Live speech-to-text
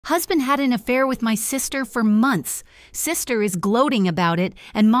Husband had an affair with my sister for months. Sister is gloating about it,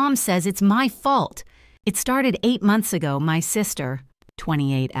 and Mom says it's my fault. It started 8 months ago. My sister,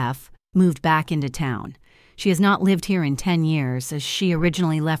 28F, moved back into town. She has not lived here in 10 years, as she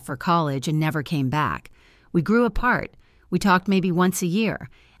originally left for college and never came back. We grew apart. We talked maybe once a year,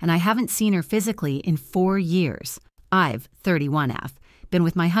 and I haven't seen her physically in 4 years. I've, 31F, been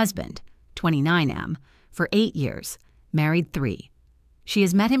with my husband, 29M, for 8 years, married 3. She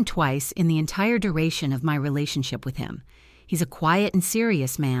has met him twice in the entire duration of my relationship with him. He's a quiet and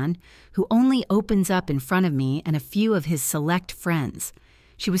serious man who only opens up in front of me and a few of his select friends.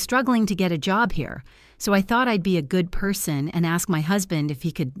 She was struggling to get a job here, so I thought I'd be a good person and ask my husband if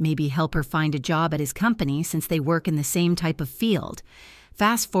he could maybe help her find a job at his company since they work in the same type of field.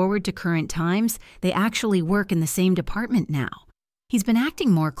 Fast forward to current times, they actually work in the same department now. He's been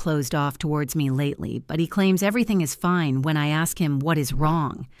acting more closed off towards me lately, but he claims everything is fine when I ask him what is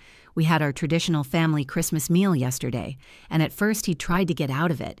wrong. We had our traditional family Christmas meal yesterday, and at first he tried to get out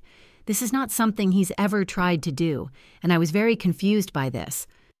of it. This is not something he's ever tried to do, and I was very confused by this.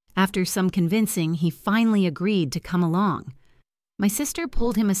 After some convincing, he finally agreed to come along. My sister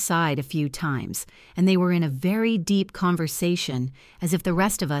pulled him aside a few times, and they were in a very deep conversation, as if the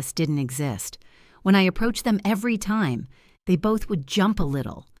rest of us didn't exist. When I approached them every time, they both would jump a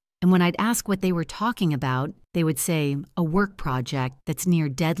little, and when I'd ask what they were talking about, they would say, a work project that's near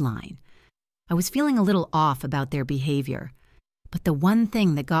deadline. I was feeling a little off about their behavior, but the one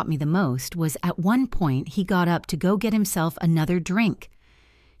thing that got me the most was at one point he got up to go get himself another drink.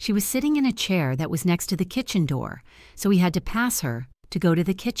 She was sitting in a chair that was next to the kitchen door, so he had to pass her to go to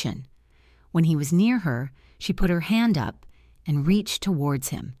the kitchen. When he was near her, she put her hand up and reached towards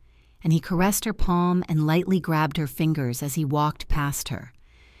him, and he caressed her palm and lightly grabbed her fingers as he walked past her.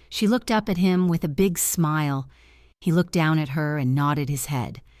 She looked up at him with a big smile. He looked down at her and nodded his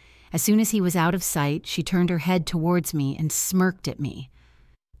head. As soon as he was out of sight, she turned her head towards me and smirked at me.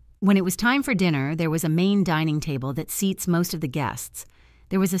 When it was time for dinner, there was a main dining table that seats most of the guests.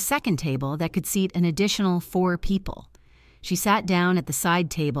 There was a second table that could seat an additional 4 people. She sat down at the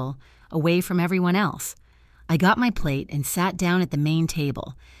side table, away from everyone else. I got my plate and sat down at the main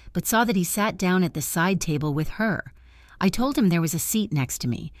table, but saw that he sat down at the side table with her. I told him there was a seat next to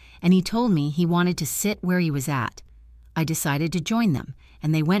me, and he told me he wanted to sit where he was at. I decided to join them,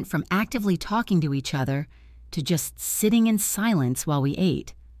 and they went from actively talking to each other to just sitting in silence while we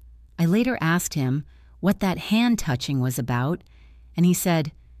ate. I later asked him what that hand touching was about, and he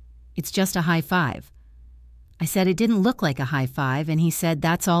said, "It's just a high five." I said it didn't look like a high five, and he said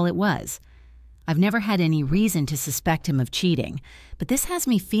that's all it was. I've never had any reason to suspect him of cheating, but this has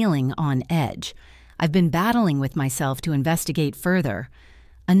me feeling on edge. I've been battling with myself to investigate further.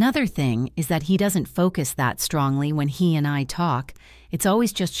 Another thing is that he doesn't focus that strongly when he and I talk. It's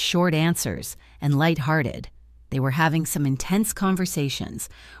always just short answers and lighthearted. They were having some intense conversations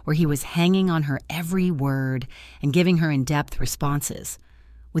where he was hanging on her every word and giving her in-depth responses.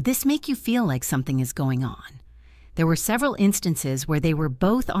 Would this make you feel like something is going on? There were several instances where they were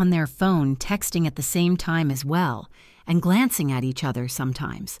both on their phone texting at the same time as well and glancing at each other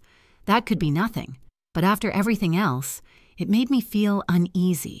sometimes. That could be nothing, but after everything else, it made me feel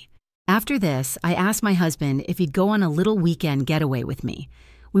uneasy. After this, I asked my husband if he'd go on a little weekend getaway with me.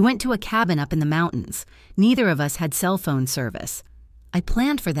 We went to a cabin up in the mountains. Neither of us had cell phone service. I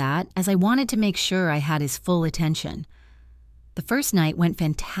planned for that as I wanted to make sure I had his full attention. The first night went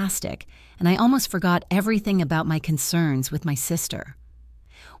fantastic, and I almost forgot everything about my concerns with my sister.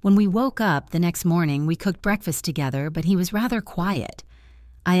 When we woke up the next morning, we cooked breakfast together, but he was rather quiet.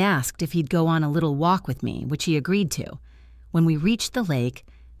 I asked if he'd go on a little walk with me, which he agreed to. When we reached the lake,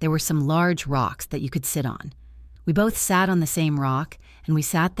 there were some large rocks that you could sit on. We both sat on the same rock, and we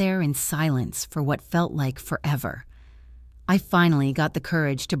sat there in silence for what felt like forever. I finally got the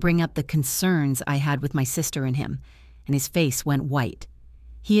courage to bring up the concerns I had with my sister and him, and his face went white.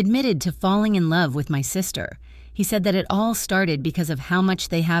 He admitted to falling in love with my sister. He said that it all started because of how much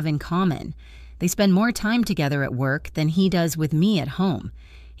they have in common. They spend more time together at work than he does with me at home.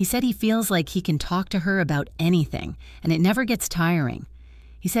 He said he feels like he can talk to her about anything, and it never gets tiring.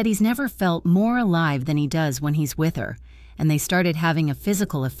 He said he's never felt more alive than he does when he's with her, and they started having a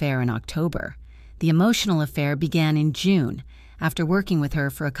physical affair in October. The emotional affair began in June, after working with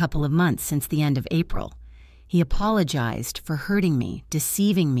her for a couple of months since the end of April. He apologized for hurting me,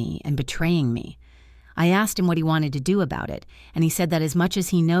 deceiving me, and betraying me. I asked him what he wanted to do about it, and he said that as much as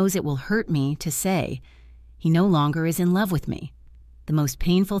he knows it will hurt me to say, he no longer is in love with me. The most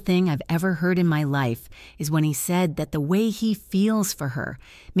painful thing I've ever heard in my life is when he said that the way he feels for her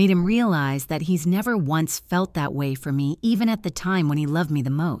made him realize that he's never once felt that way for me, even at the time when he loved me the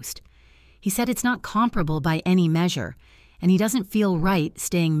most. He said it's not comparable by any measure, and he doesn't feel right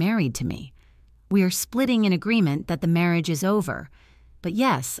staying married to me. We are splitting in agreement that the marriage is over. But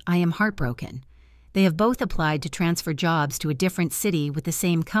yes, I am heartbroken. They have both applied to transfer jobs to a different city with the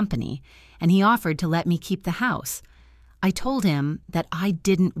same company, and he offered to let me keep the house. I told him that I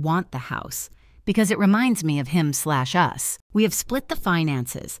didn't want the house because it reminds me of him/us. We have split the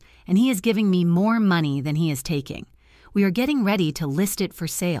finances, and he is giving me more money than he is taking. We are getting ready to list it for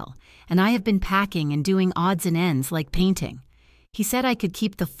sale, and I have been packing and doing odds and ends like painting. He said I could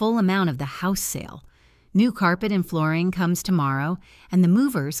keep the full amount of the house sale. New carpet and flooring comes tomorrow, and the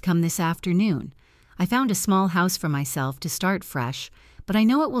movers come this afternoon. I found a small house for myself to start fresh, but I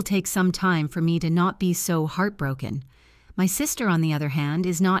know it will take some time for me to not be so heartbroken. My sister, on the other hand,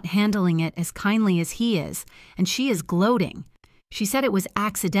 is not handling it as kindly as he is, and she is gloating. She said it was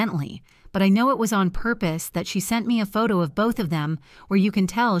accidentally, but I know it was on purpose that she sent me a photo of both of them where you can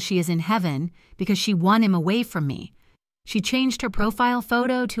tell she is in heaven because she won him away from me. She changed her profile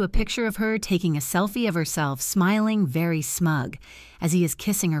photo to a picture of her taking a selfie of herself smiling very smug as he is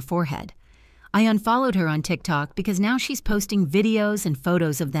kissing her forehead. I unfollowed her on TikTok because now she's posting videos and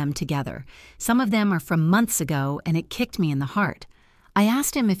photos of them together. Some of them are from months ago, and it kicked me in the heart. I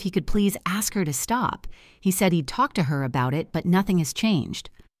asked him if he could please ask her to stop. He said he'd talk to her about it, but nothing has changed.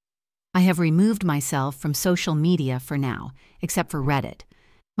 I have removed myself from social media for now, except for Reddit.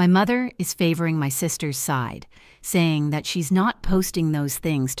 My mother is favoring my sister's side, saying that she's not posting those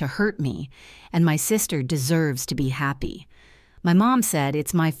things to hurt me, and my sister deserves to be happy. My mom said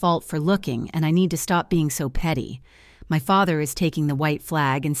it's my fault for looking and I need to stop being so petty. My father is taking the white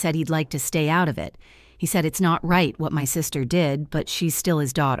flag and said he'd like to stay out of it. He said it's not right what my sister did, but she's still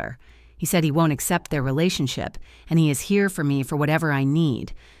his daughter. He said he won't accept their relationship, and he is here for me for whatever I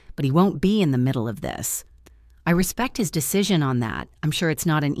need, but he won't be in the middle of this. I respect his decision on that. I'm sure it's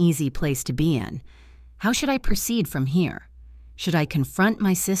not an easy place to be in. How should I proceed from here? Should I confront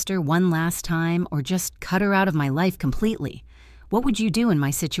my sister one last time or just cut her out of my life completely? What would you do in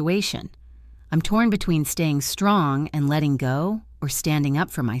my situation? I'm torn between staying strong and letting go or standing up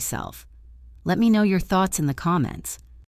for myself. Let me know your thoughts in the comments.